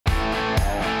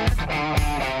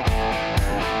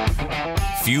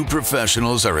Few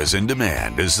professionals are as in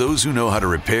demand as those who know how to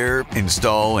repair,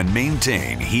 install, and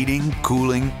maintain heating,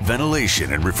 cooling,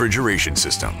 ventilation, and refrigeration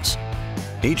systems.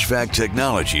 HVAC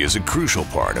technology is a crucial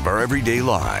part of our everyday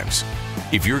lives.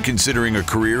 If you're considering a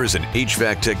career as an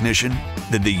HVAC technician,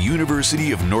 then the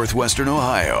University of Northwestern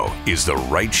Ohio is the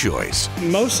right choice.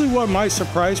 Mostly what might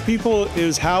surprise people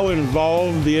is how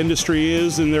involved the industry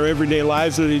is in their everyday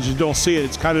lives, and they just don't see it.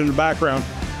 It's kind of in the background.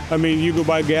 I mean, you go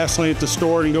buy gasoline at the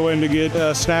store and go in to get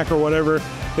a snack or whatever,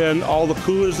 and all the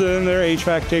coolers that are in there,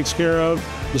 HVAC takes care of.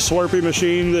 The Slurpee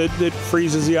machine that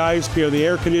freezes the ice, the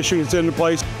air conditioning is into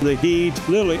place, the heat,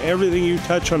 literally everything you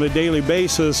touch on a daily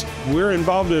basis, we're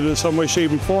involved in some way,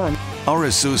 shape, and form. Our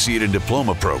associated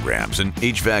diploma programs in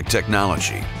HVAC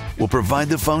technology will provide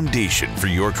the foundation for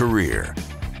your career.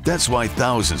 That's why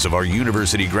thousands of our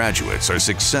university graduates are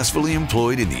successfully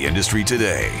employed in the industry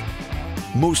today.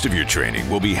 Most of your training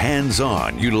will be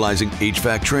hands-on, utilizing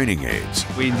HVAC training aids.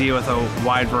 We deal with a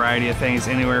wide variety of things,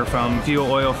 anywhere from fuel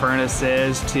oil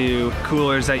furnaces to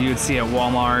coolers that you would see at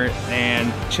Walmart,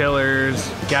 and chillers,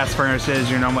 gas furnaces,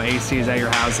 your normal ACs at your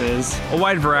houses. A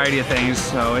wide variety of things,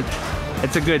 so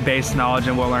it's a good base knowledge,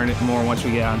 and we'll learn it more once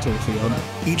we get out into the field.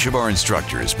 Each of our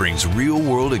instructors brings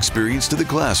real-world experience to the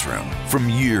classroom from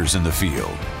years in the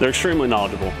field. They're extremely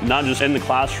knowledgeable, not just in the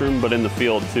classroom, but in the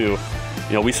field too.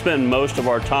 We spend most of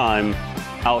our time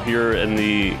out here in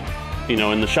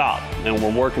the shop, and we're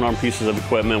working on pieces of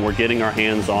equipment, we're getting our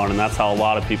hands on, and that's how a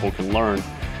lot of people can learn.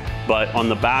 But on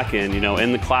the back end,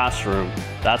 in the classroom,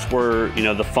 that's where,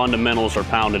 the fundamentals are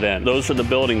pounded in. Those are the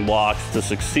building blocks to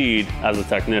succeed as a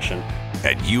technician.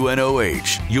 At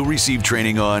UNOH, you'll receive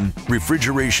training on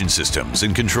refrigeration systems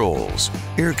and controls,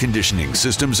 air conditioning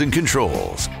systems and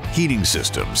controls, heating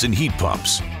systems and heat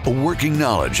pumps, a working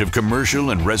knowledge of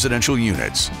commercial and residential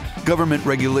units, government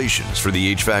regulations for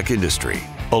the HVAC industry,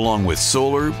 along with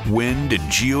solar, wind, and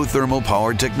geothermal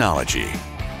powered technology.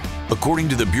 According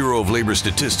to the Bureau of Labor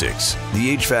Statistics,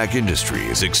 the HVAC industry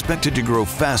is expected to grow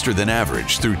faster than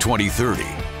average through 2030,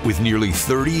 with nearly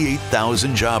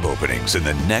 38,000 job openings in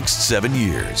the next 7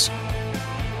 years.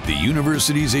 The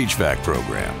university's HVAC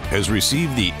program has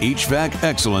received the HVAC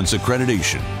Excellence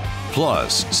Accreditation.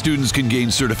 Plus, students can gain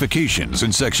certifications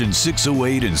in Section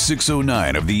 608 and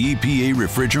 609 of the EPA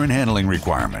refrigerant handling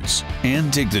requirements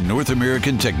and take the North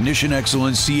American Technician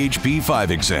Excellence CHP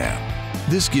 5 exam.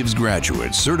 This gives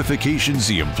graduates certifications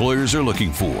the employers are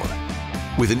looking for.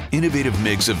 With an innovative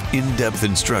mix of in-depth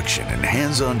instruction and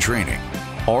hands-on training,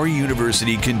 our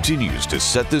university continues to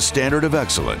set the standard of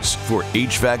excellence for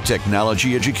HVAC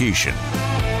technology education.